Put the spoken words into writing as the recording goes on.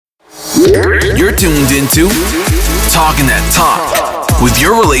You're tuned into Talking That Talk with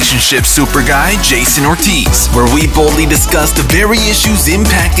your relationship super guy, Jason Ortiz, where we boldly discuss the very issues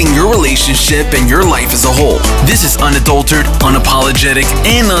impacting your relationship and your life as a whole. This is unadulterated, unapologetic,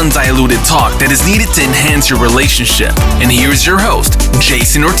 and undiluted talk that is needed to enhance your relationship. And here's your host,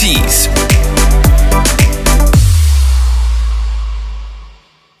 Jason Ortiz.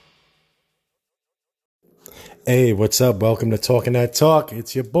 Hey, what's up? Welcome to Talking That Talk.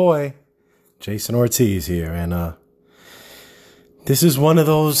 It's your boy, Jason Ortiz here. And this is one of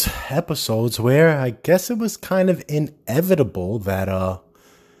those episodes where I guess it was kind of inevitable that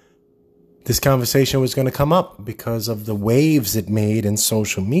this conversation was going to come up because of the waves it made in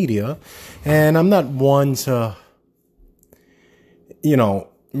social media. And I'm not one to,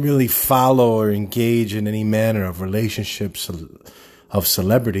 really follow or engage in any manner of relationships of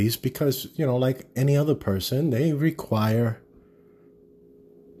celebrities because, like any other person, they require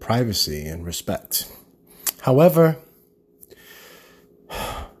privacy and respect. However,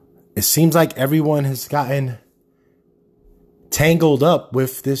 it seems like everyone has gotten tangled up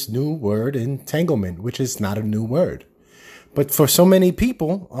with this new word, entanglement, which is not a new word. But for so many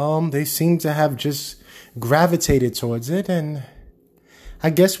people, they seem to have just gravitated towards it, and I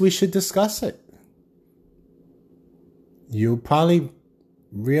guess we should discuss it. You'll probably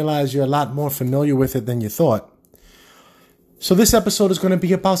realize you're a lot more familiar with it than you thought. So this episode is going to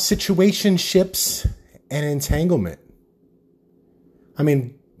be about situationships and entanglement. I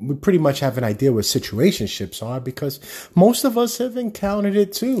mean, we pretty much have an idea what situationships are because most of us have encountered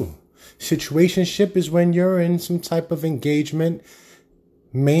it too. Situationship is when you're in some type of engagement,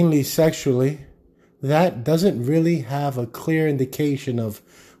 mainly sexually, that doesn't really have a clear indication of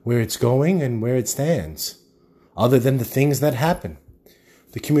where it's going and where it stands, other than the things that happen.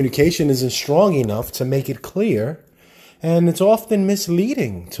 The communication isn't strong enough to make it clear, and it's often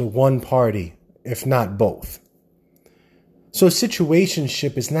misleading to one party, if not both. So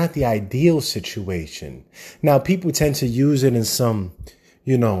situationship is not the ideal situation. Now, people tend to use it in some,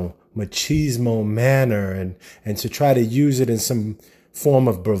 machismo manner and to try to use it in some form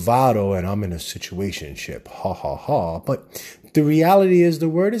of bravado, and I'm in a situationship, ha, ha, ha. But the reality is the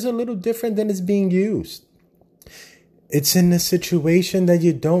word is a little different than it's being used. It's in a situation that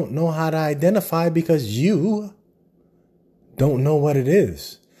you don't know how to identify because you don't know what it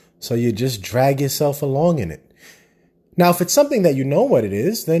is. So you just drag yourself along in it. Now, if it's something that you know what it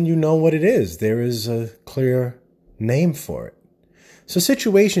is, then you know what it is. There is a clear name for it. So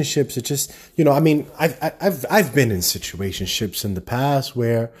situationships are just, I've been in situationships in the past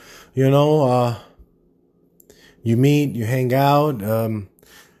where, you meet, you hang out,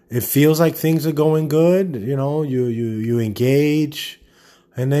 it feels like things are going good, you engage,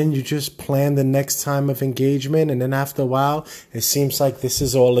 and then you just plan the next time of engagement. And then after a while, it seems like this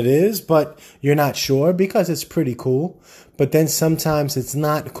is all it is, but you're not sure because it's pretty cool. But then sometimes it's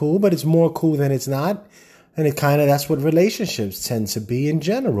not cool, but it's more cool than it's not. And that's what relationships tend to be in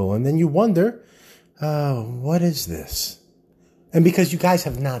general. And then you wonder, what is this? And because you guys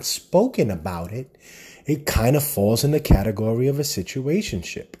have not spoken about it, it kind of falls in the category of a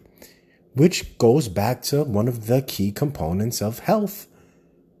situationship, which goes back to one of the key components of health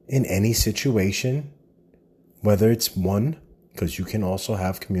in any situation, whether it's one, because you can also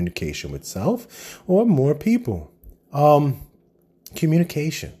have communication with self, or more people.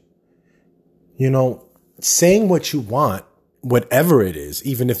 Communication. Saying what you want, whatever it is,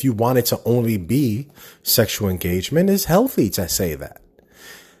 even if you want it to only be sexual engagement, is healthy to say that.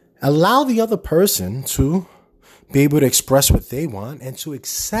 Allow the other person to be able to express what they want and to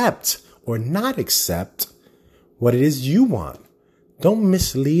accept or not accept what it is you want. Don't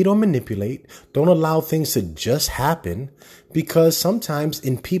mislead or manipulate. Don't allow things to just happen, because sometimes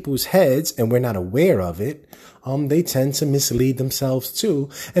in people's heads, and we're not aware of it, they tend to mislead themselves too.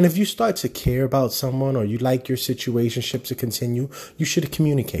 And if you start to care about someone or you like your situationship to continue, you should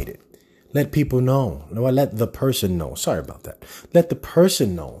communicate it. Let people know. Or let the person know. Sorry about that. Let the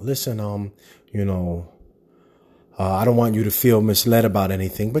person know. Listen, I don't want you to feel misled about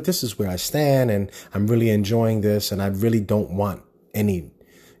anything, but this is where I stand and I'm really enjoying this and I really don't want any,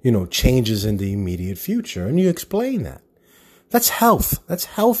 changes in the immediate future. And you explain that. That's health. That's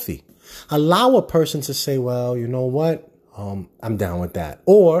healthy. Allow a person to say, well, you know what? I'm down with that.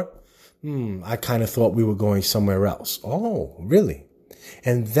 Or, I kind of thought we were going somewhere else. Oh, really?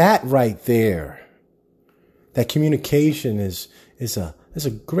 And that right there, that communication is a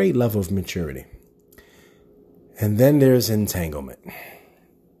great level of maturity. And then there's entanglement.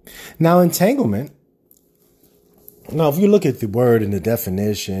 Now, entanglement Now, if you look at the word and the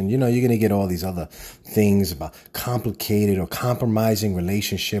definition, you're going to get all these other things about complicated or compromising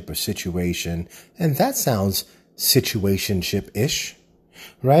relationship or situation. And that sounds situationship-ish,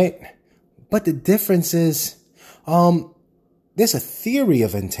 right? But the difference is, there's a theory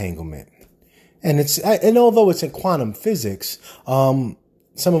of entanglement. And although it's in quantum physics, some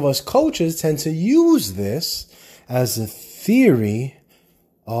of us coaches tend to use this as a theory,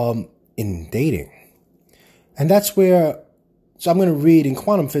 in dating. And that's where, so I'm going to read in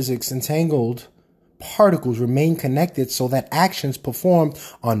quantum physics, entangled particles remain connected so that actions performed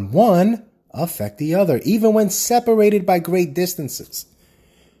on one affect the other, even when separated by great distances.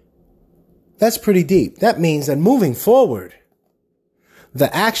 That's pretty deep. That means that moving forward,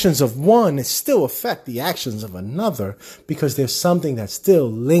 the actions of one still affect the actions of another because there's something that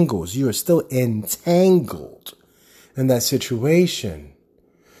still lingers. You are still entangled in that situation.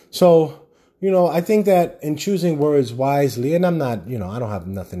 So, I think that in choosing words wisely, and I'm not, I don't have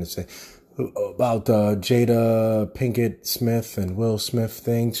nothing to say about Jada Pinkett Smith and Will Smith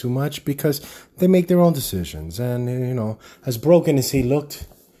thing too much because they make their own decisions. And, as broken as he looked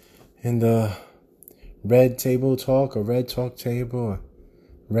in the red table talk or red talk table or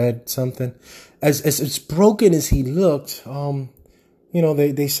red something, as broken as he looked,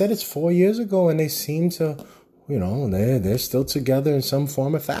 they said it's 4 years ago and they seem to, they're still together in some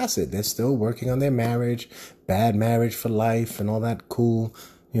form or facet. They're still working on their marriage, bad marriage for life and all that cool,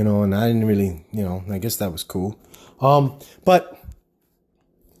 and I didn't really, I guess that was cool. But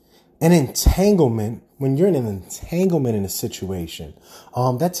an entanglement, when you're in an entanglement in a situation,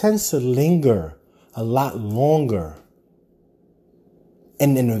 that tends to linger a lot longer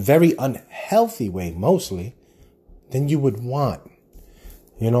and in a very unhealthy way, mostly, than you would want.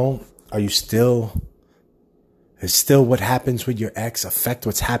 Are you is still what happens with your ex affect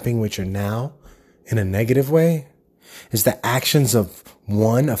what's happening with your now in a negative way? Is the actions of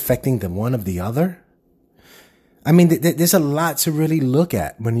one affecting the one of the other? I mean, there's a lot to really look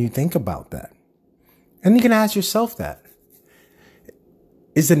at when you think about that. And you can ask yourself that.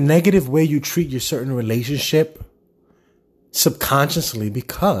 Is the negative way you treat your certain relationship subconsciously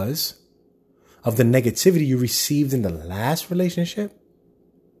because of the negativity you received in the last relationship?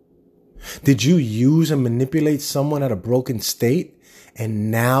 Did you use and manipulate someone at a broken state and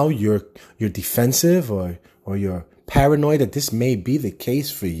now you're defensive or you're paranoid that this may be the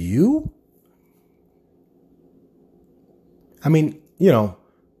case for you? I mean,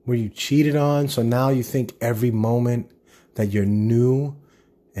 were you cheated on? So now you think every moment that your new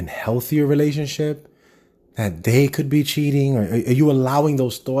and healthier relationship, that they could be cheating? Or are you allowing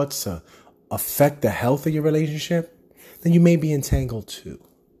those thoughts to affect the health of your relationship? Then you may be entangled too.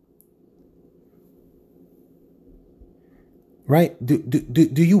 Right?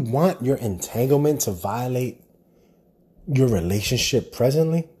 Do you want your entanglement to violate your relationship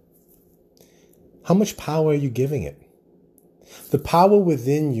presently? How much power are you giving it? The power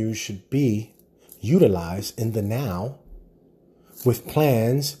within you should be utilized in the now with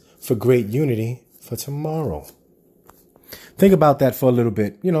plans for great unity for tomorrow. Think about that for a little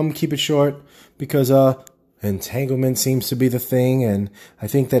bit. I'm going to keep it short because entanglement seems to be the thing. And I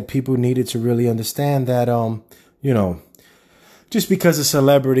think that people needed to really understand that, just because a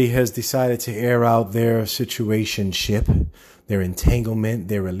celebrity has decided to air out their situationship, their entanglement,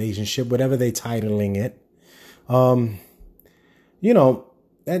 their relationship, whatever they're titling it,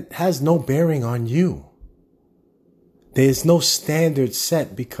 that has no bearing on you. There's no standard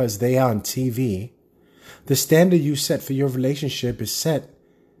set because they are on TV. The standard you set for your relationship is set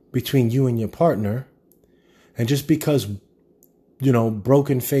between you and your partner. And just because,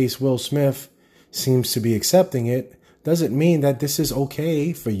 broken face Will Smith seems to be accepting it, doesn't mean that this is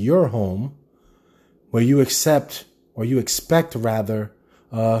okay for your home, where you expect rather,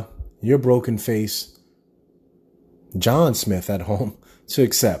 your broken face John Smith at home to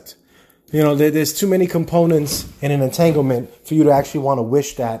accept. There's too many components in an entanglement for you to actually want to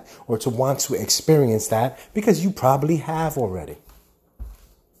wish that or to want to experience that because you probably have already.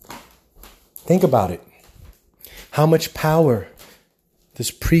 Think about it. How much power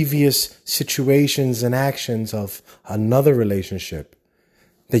does previous situations and actions of another relationship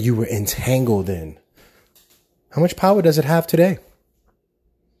that you were entangled in, how much power does it have today?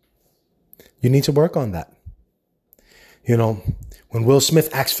 You need to work on that. When Will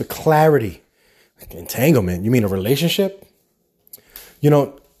Smith asks for clarity, like entanglement, you mean a relationship?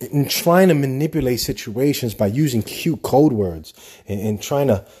 In trying to manipulate situations by using cute code words and trying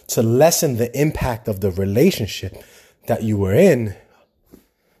to lessen the impact of the relationship that you were in,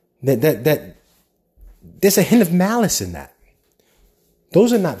 that there's a hint of malice in that.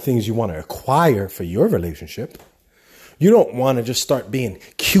 Those are not things you want to acquire for your relationship. You don't want to just start being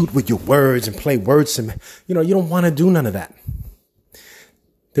cute with your words and play words. And, you don't want to do none of that.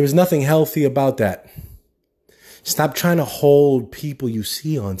 There is nothing healthy about that. Stop trying to hold people you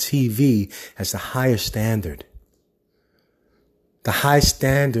see on TV as the higher standard. The high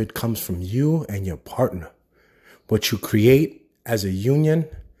standard comes from you and your partner. What you create as a union,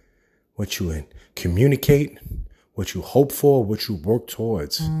 what you communicate, what you hope for, what you work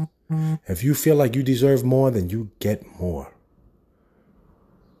towards. If you feel like you deserve more, then you get more.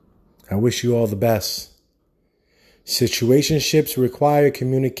 I wish you all the best. Situationships require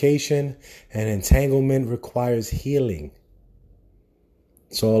communication, and entanglement requires healing.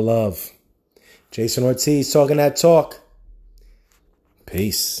 It's all love. Jason Ortiz talking that talk.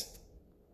 Peace.